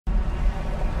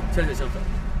恰恰相反，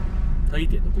他一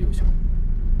点都不优秀。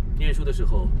念书的时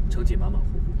候成绩马马虎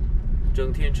虎，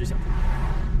整天只想着玩，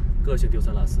个性丢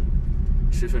三落四，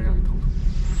十分让人头疼。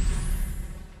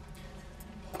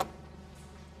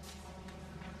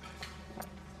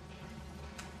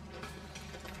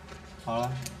好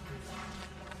了，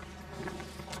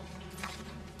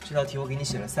这道题我给你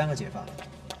写了3个解法，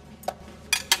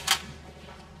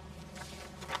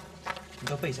你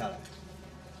都背下来。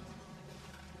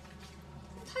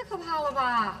太可怕了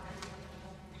吧！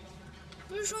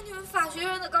不是说你们法学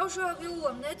院的高数要比我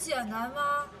们的简单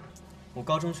吗？我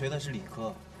高中学的是理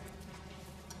科。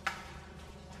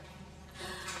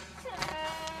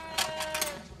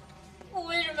我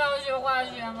为什么要学化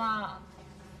学嘛？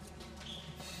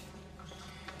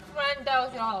不然你带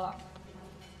我学好了。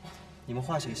你们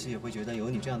化学系也会觉得有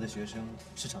你这样的学生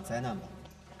是场灾难吧？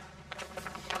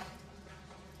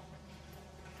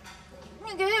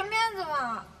你给点面子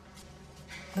嘛！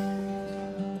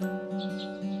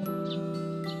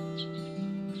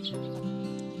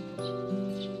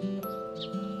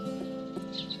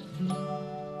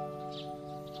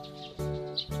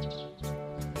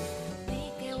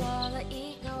你给我了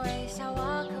一个微笑，我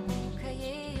可不可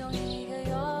以用一个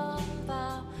拥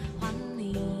抱还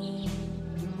你？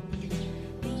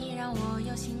你让我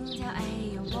有心跳，哎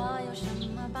呦，我有什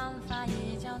么办法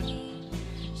也叫你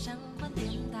神魂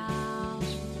颠倒？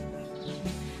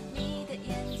你的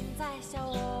眼睛在笑，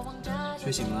我望着睡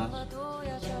醒了？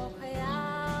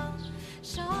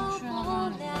受不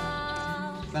了。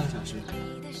半个小时。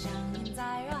你的声音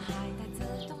在热海带自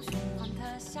动循环特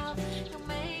效，有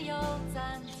没有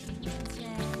暂停键？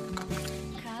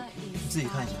可以。你自己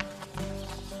看一下。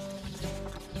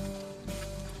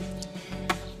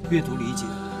阅读理解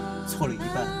错了一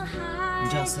半，你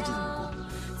这样4级怎么过？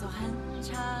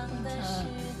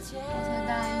我才大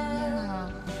1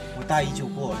呢。我大1就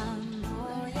过了。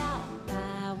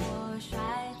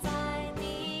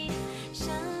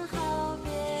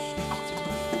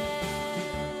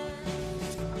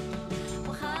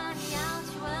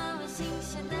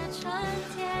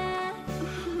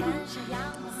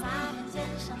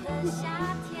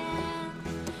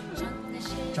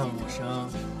赵木生，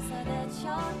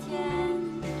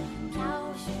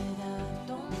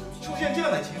出现这样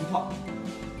的情况，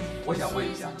我想问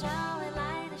一下，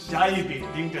甲、乙、丙、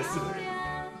丁这4个人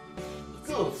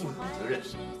各负主责任，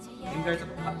应该怎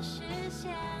么判？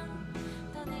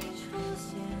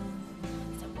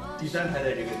第3排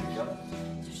的这个女生，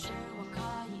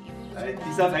来，第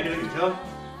3排这个女生，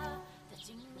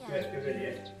对，就是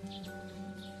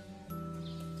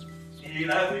你，你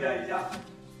来回答一下。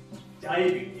甲、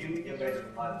乙、丙、丁应该怎么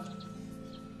办？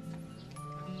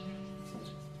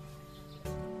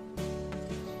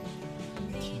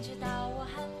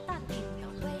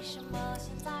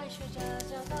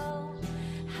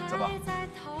怎么？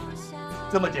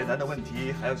这么简单的问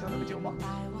题还要想那么久吗？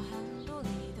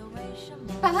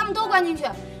把他们都关进去。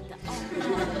啊。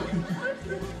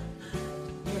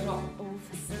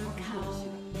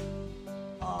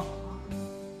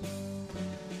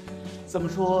这么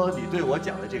说，你对我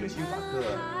讲的这个心法课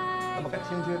那么感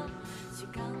兴趣？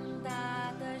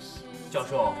教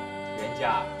授，人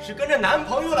家是跟着男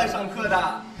朋友来上课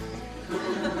的。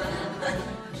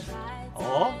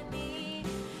哦，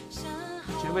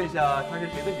请问一下，她是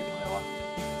谁的女朋友啊？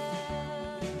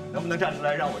能不能站出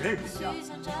来让我认识一下？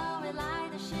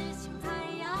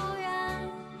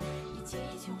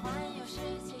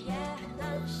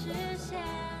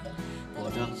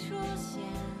我的。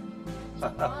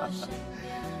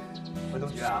何同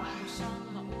学啊，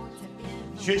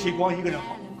学习光一个人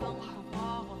好不够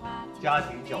啊，家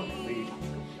庭教育非常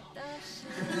重要。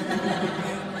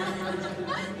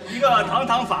一个堂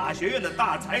堂法学院的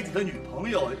大才子的女朋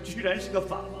友，居然是个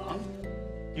法盲，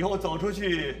以后走出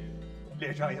去，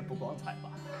脸上也不光彩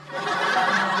吧？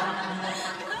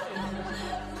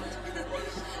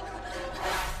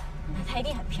那她一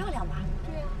定很漂亮吧？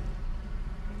对呀。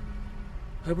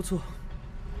还不错。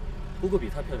不过比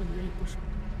她漂亮的人也不少。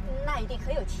那一定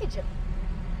很有气质。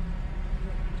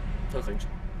她很丑。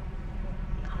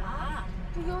啊，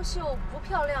不优秀、不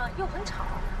漂亮又很吵，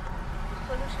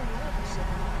何律师永远不喜欢。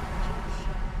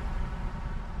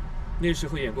那时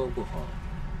候眼光不好，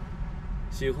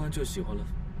喜欢就喜欢了，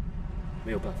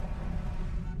没有办法。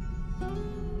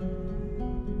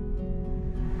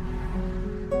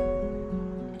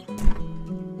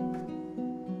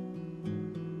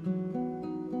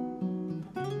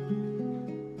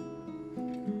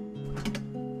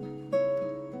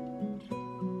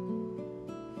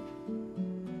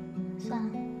算了，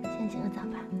先洗个澡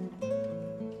吧。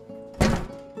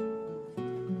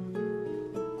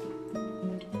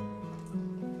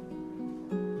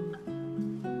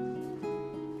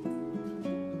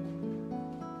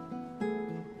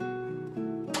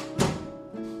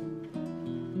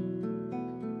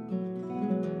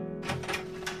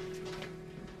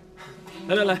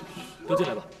来，都进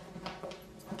来吧。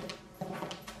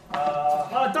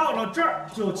到了这儿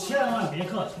就千万别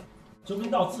客气，就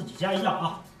跟到自己家一样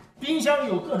啊。冰箱里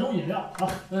有各种饮料啊，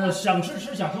想吃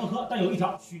吃，想喝喝，但有一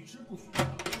条，许吃不许喝。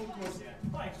都脱鞋，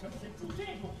换什么鞋？住这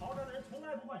种豪宅的人从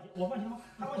来不换鞋，我换鞋吗？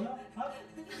他换鞋吗？啊，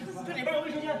这里边有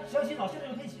卫生间，想洗澡现在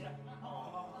就可以洗。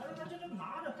这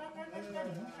拿着，该干什么干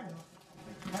什么。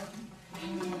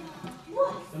哇，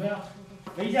怎么样？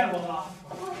没见过吧？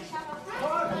我是沙发，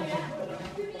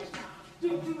这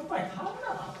个外滩呢。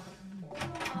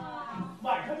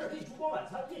晚上这可以烛光晚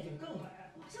餐，夜景更美。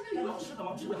有吃的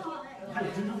吗？吃的，还有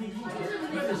直升飞机。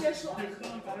别说。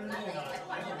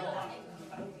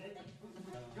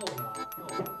肉是吧？肉。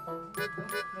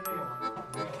那边有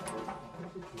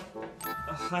吗？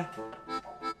嗨。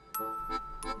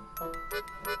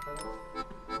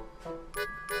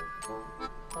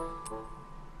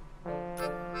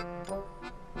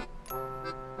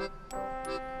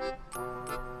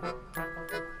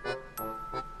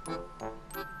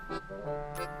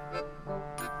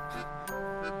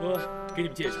我给你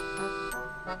们介绍，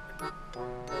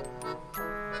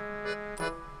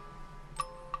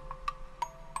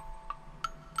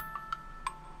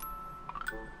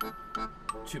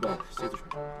去把鞋子穿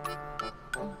上。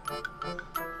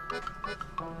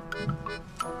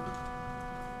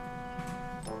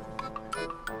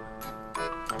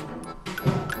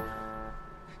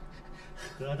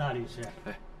何大律师，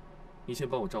哎，你先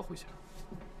帮我招呼一下。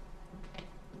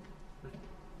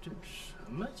这什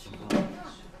么情况？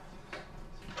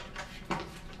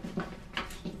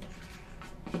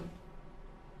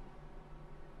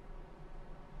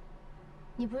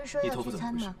你不是说要聚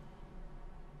餐吗？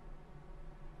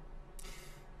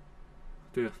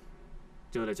对啊，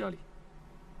就在家里。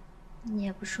你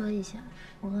也不说一下，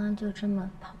我刚刚就这么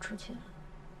跑出去了。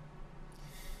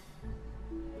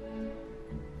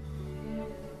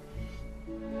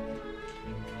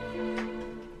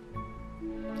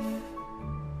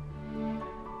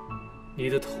你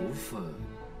的头发……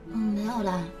没有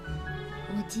啦，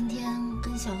我今天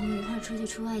跟小红一块出去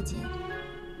出外景，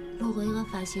路过一个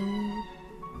发型屋，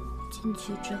进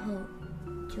去之后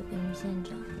就被人现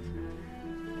着。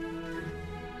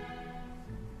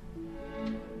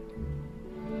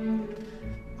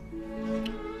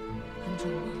很丑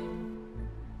吗？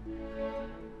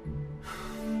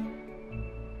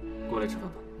过来吃饭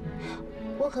吧。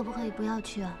我可不可以不要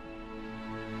去啊？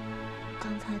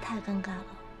刚才太尴尬了。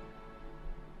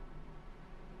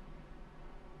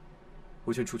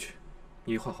我先出去，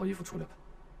你换好衣服出来吧。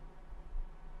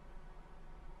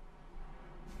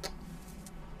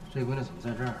这姑娘怎么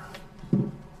在这儿啊？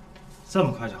这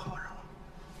么快就好上了？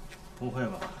不会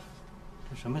吧？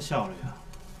这什么效率啊？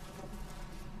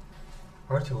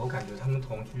而且我感觉他们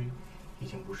同居已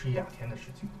经不是1、2天的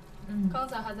事情。刚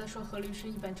才还在说何律师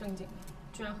一本正经的，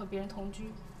居然和别人同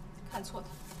居，看错他。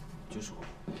就说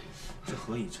这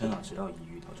何以琛啊，只要一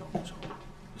遇到赵明诚，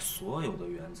所有的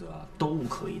原则啊都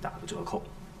可以打个折扣。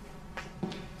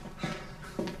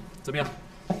怎么样？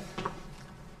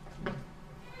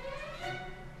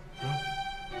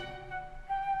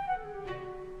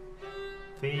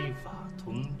非法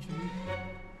同居，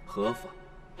合法？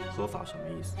合法什么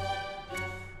意思？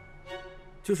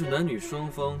就是男女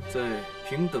双方在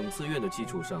平等自愿的基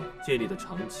础上建立的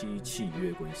长期契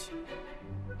约关系。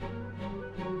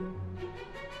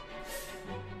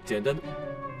简单的。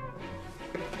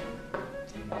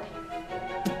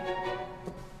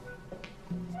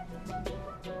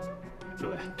诸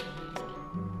位，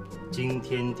惊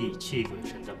天地泣鬼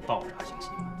神的爆炸性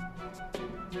新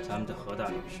闻，咱们的何大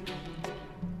律师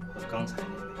和刚才那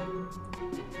位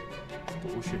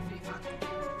不是非法同居。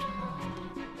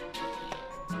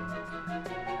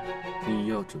你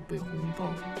要准备红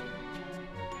包。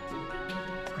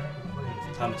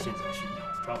他们现在是有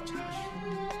照驾驶，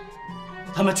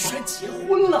他们居然结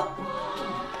婚了。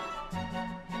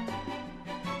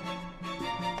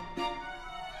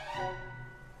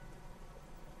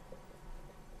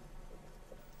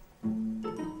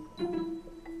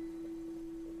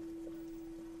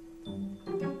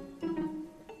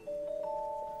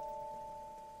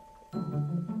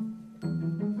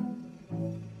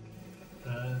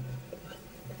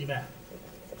弟妹，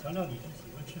强调你是喜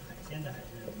欢吃海鲜的还是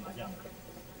麻酱的？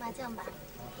麻酱吧。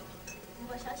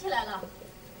我想起来了，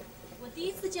我第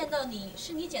一次见到你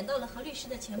是你捡到了何律师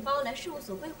的钱包来事务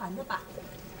所归还的吧？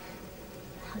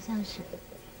好像是。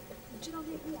你知道内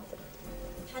幕啊？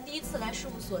他第一次来事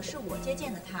务所是我接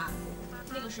见的他，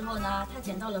那个时候呢，他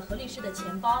捡到了何律师的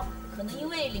钱包，可能因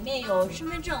为里面有身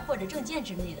份证或者证件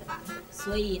之类的吧，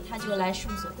所以他就来事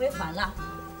务所归还了。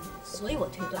所以我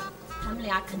推断，他们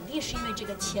俩肯定是因为这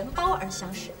个钱包而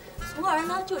相识，从而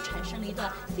呢就产生了一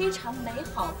段非常美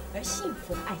好而幸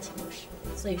福的爱情故事。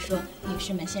所以说，女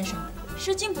士们、先生们，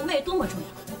拾金不昧多么重要！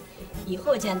以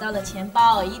后捡到了钱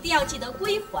包，一定要记得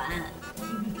归还。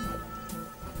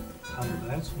坦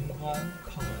白从宽，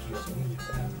抗拒从严。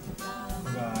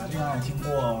这个恋爱经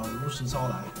过如实招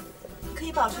来。可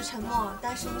以保持沉默，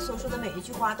但是你所说的每一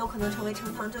句话都可能成为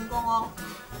呈堂证供哦。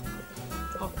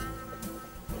好，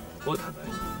我坦白，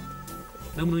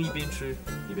能不能一边吃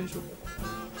一边说？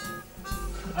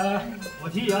我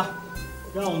提议啊，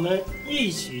让我们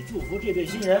一起祝福这对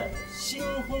新人新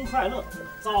婚快乐，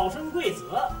早生贵子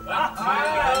啊！快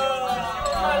乐！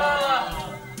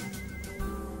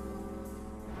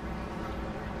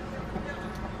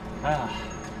哎呀，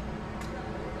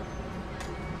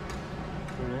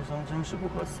这人生真是不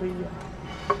可思议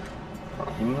啊！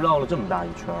你们绕了这么大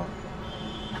一圈，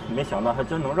没想到还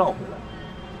真能绕回来。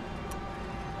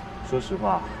说实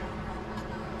话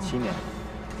，7年，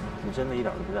你真的一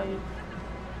点都不在意？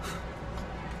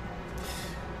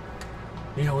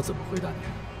你让我怎么回答你？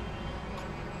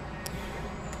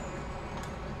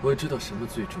我也知道什么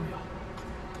最重要。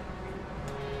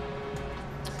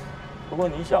不过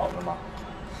你小子嘛，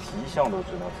一向都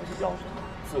知道自己要什么，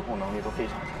自控能力都非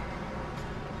常强。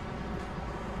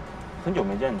很久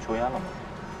没见你抽烟了吗？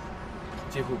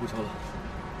几乎不抽了。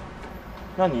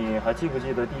那你还记不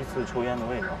记得第一次抽烟的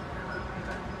味道？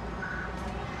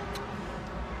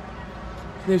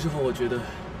那时候我觉得，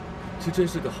这真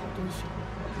是个好东西，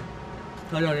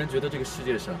它让人觉得这个世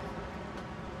界上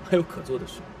还有可做的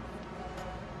事。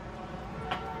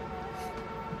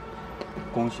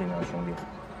恭喜你啊，兄弟！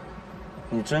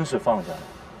你真是放下了。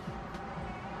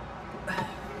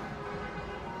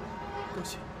多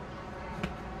谢。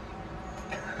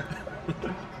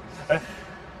哎，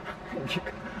你看，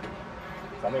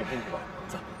咱们也进去吧。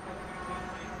走。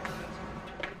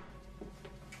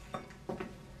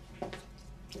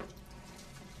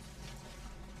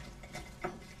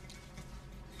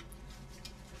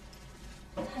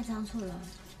太仓促了，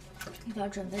一点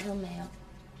准备都没有。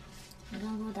你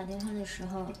刚给我打电话的时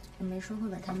候，我没说会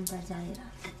把他们带家里来。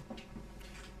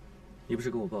你不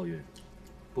是跟我抱怨，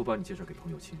不把你介绍给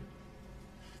朋友亲人？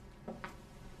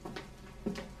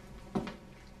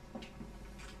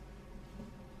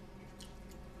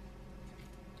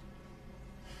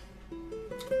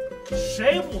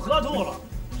谁不喝吐了，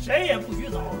谁也不许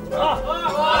走啊！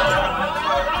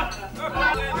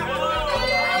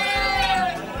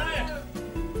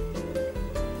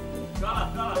干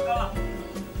了！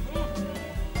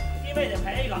弟妹得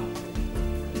赔一个。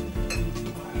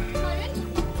老人，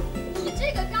你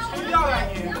这个干谁掉呀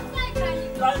你？不要再干一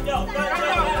个。干掉！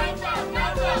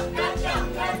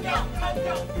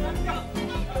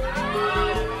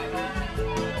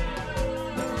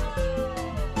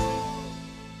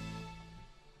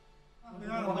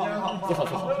坐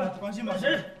好。关心吧。谁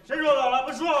说走了？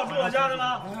不说好住我家的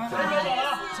吗？谁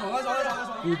说走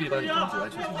了？务必把你控制安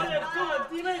全。我得跟我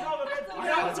弟妹靠边。哎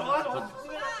呀，走了。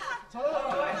谁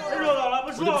说走了？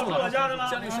不说好住我家的吗？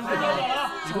家里身份证，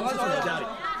你公司送到家里，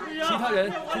其他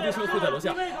人出租车会在楼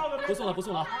下。不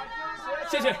送了啊！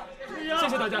谢谢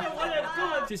大家，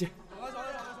谢谢。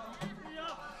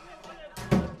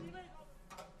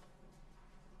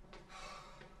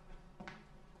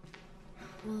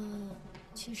我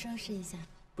去收拾一下。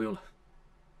不用了，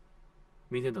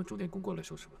明天等钟点工过来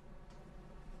收拾吧。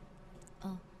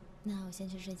哦，那我先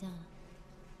去睡觉了。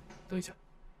等一下，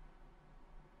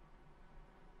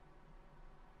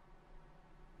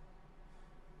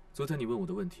昨天你问我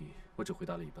的问题，我只回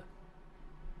答了一半。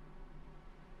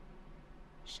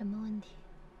什么问题？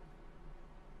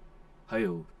还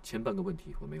有前半个问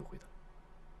题我没有回答。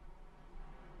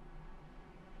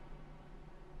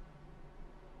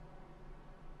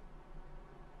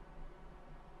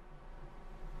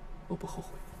我不后悔。